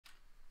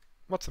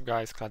What's up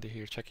guys, Cloudie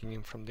here checking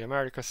in from the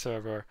America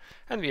server,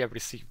 and we have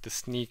received the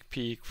sneak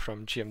peek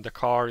from GM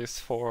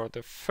Dakaris for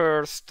the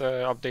first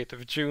update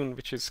of June,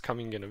 which is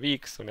coming in a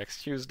week, so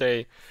next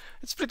Tuesday.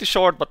 It's pretty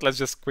short, but let's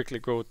just quickly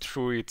go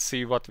through it,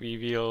 see what we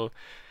will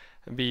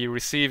be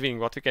receiving,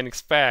 what we can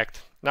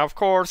expect. Now of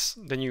course,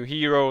 the new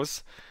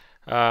heroes,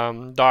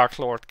 Dark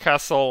Lord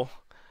Castle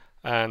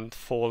and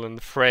Fallen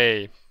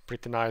Frey.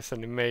 Pretty nice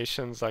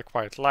animations, I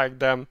quite like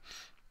them.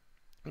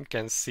 You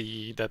can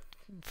see that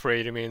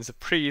Frey remains a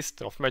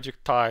priest of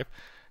magic type,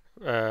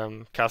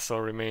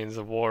 Castle remains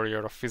a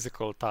warrior of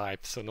physical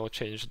type, so no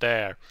change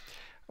there.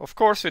 Of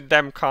course, with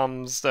them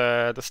comes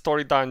the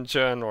story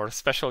dungeon or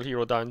special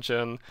hero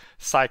dungeon,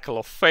 Cycle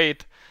of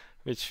Fate,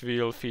 which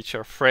will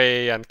feature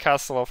Frey and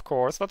Castle, of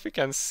course, but we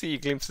can see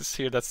glimpses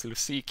here. That's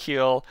Lucy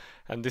Kill,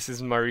 and this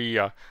is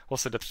Maria.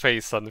 Also, that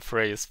face on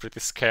Frey is pretty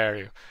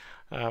scary.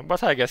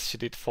 But I guess she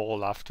did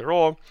fall after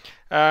all.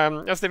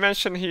 As they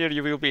mention here,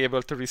 you will be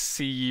able to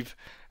receive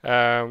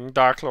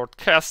Dark Lord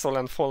Castle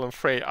and Fallen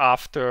Frey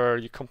after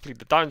you complete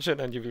the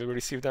dungeon, and you will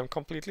receive them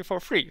completely for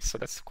free. So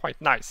that's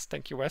quite nice.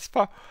 Thank you,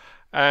 Vespa.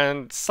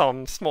 And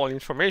some small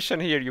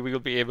information here, you will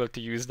be able to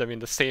use them in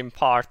the same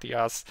party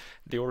as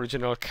the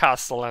original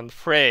Castle and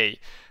Frey.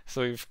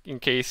 So if,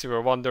 in case you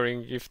were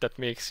wondering if that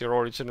makes your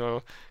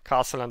original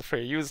Castle and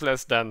Frey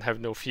useless, then have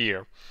no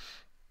fear.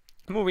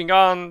 Moving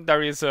on,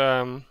 there is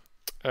a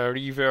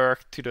rework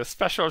to the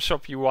special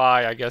shop UI.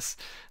 I guess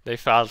they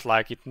felt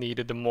like it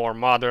needed a more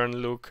modern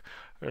look.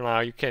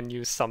 Now you can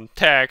use some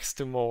text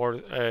to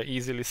more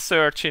easily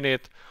search in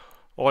it.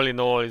 All in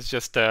all, it's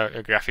just a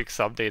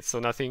graphics update, so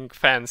nothing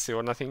fancy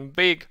or nothing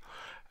big.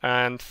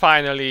 And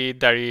finally,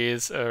 there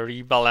is a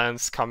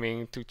rebalance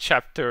coming to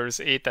chapters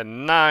 8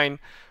 and 9,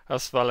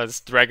 as well as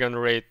Dragon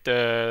Raid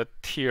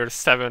tier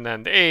 7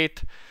 and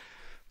 8.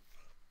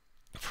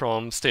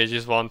 From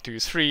stages 1, 2,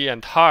 3,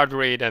 and Hard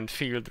Raid and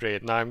Field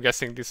Raid. Now I'm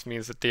guessing this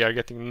means that they are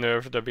getting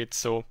nerfed a bit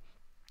so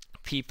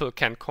people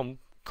can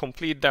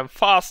complete them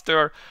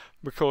faster,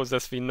 because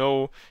as we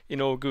know, in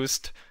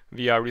August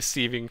we are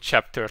receiving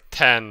chapter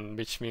 10,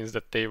 which means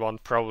that they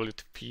want probably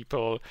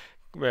people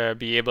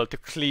be able to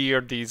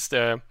clear these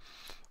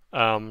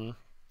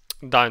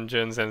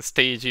dungeons and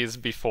stages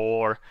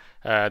before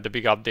the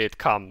big update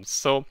comes.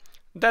 So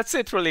that's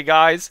it really,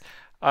 guys.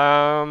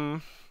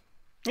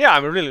 Yeah,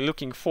 I'm really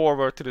looking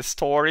forward to the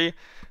story,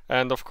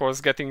 and of course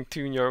getting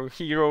to your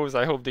heroes.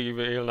 I hope they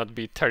will not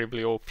be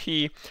terribly OP.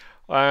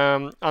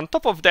 On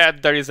top of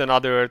that, there is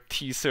another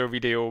teaser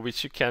video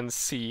which you can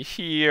see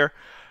here,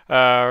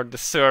 the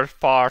third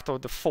part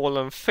of the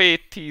Fallen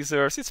Fate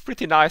teasers. It's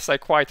pretty nice, I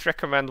quite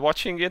recommend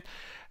watching it.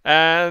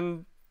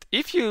 And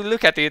if you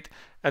look at it,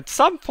 at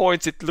some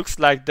points it looks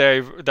like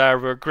there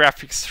were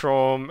graphics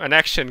from an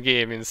action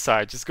game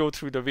inside. Just go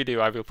through the video,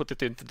 I will put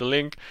it into the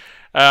link.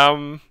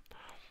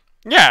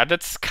 Yeah,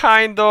 that's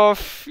kind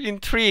of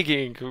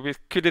intriguing.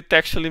 Could it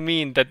actually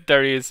mean that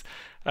there is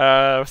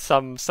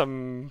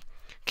some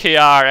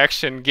KR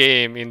action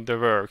game in the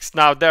works?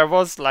 Now, there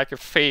was like a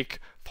fake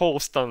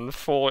post on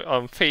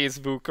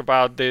Facebook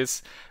about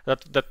this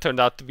that turned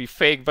out to be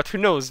fake, but who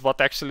knows what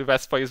actually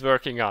Vespa is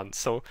working on.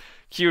 So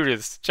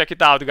curious. Check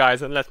it out,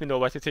 guys, and let me know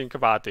what you think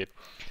about it.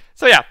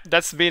 So yeah,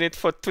 that's been it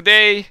for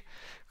today.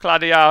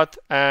 Cloudie out,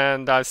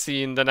 and I'll see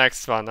you in the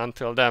next one.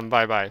 Until then,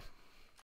 bye bye.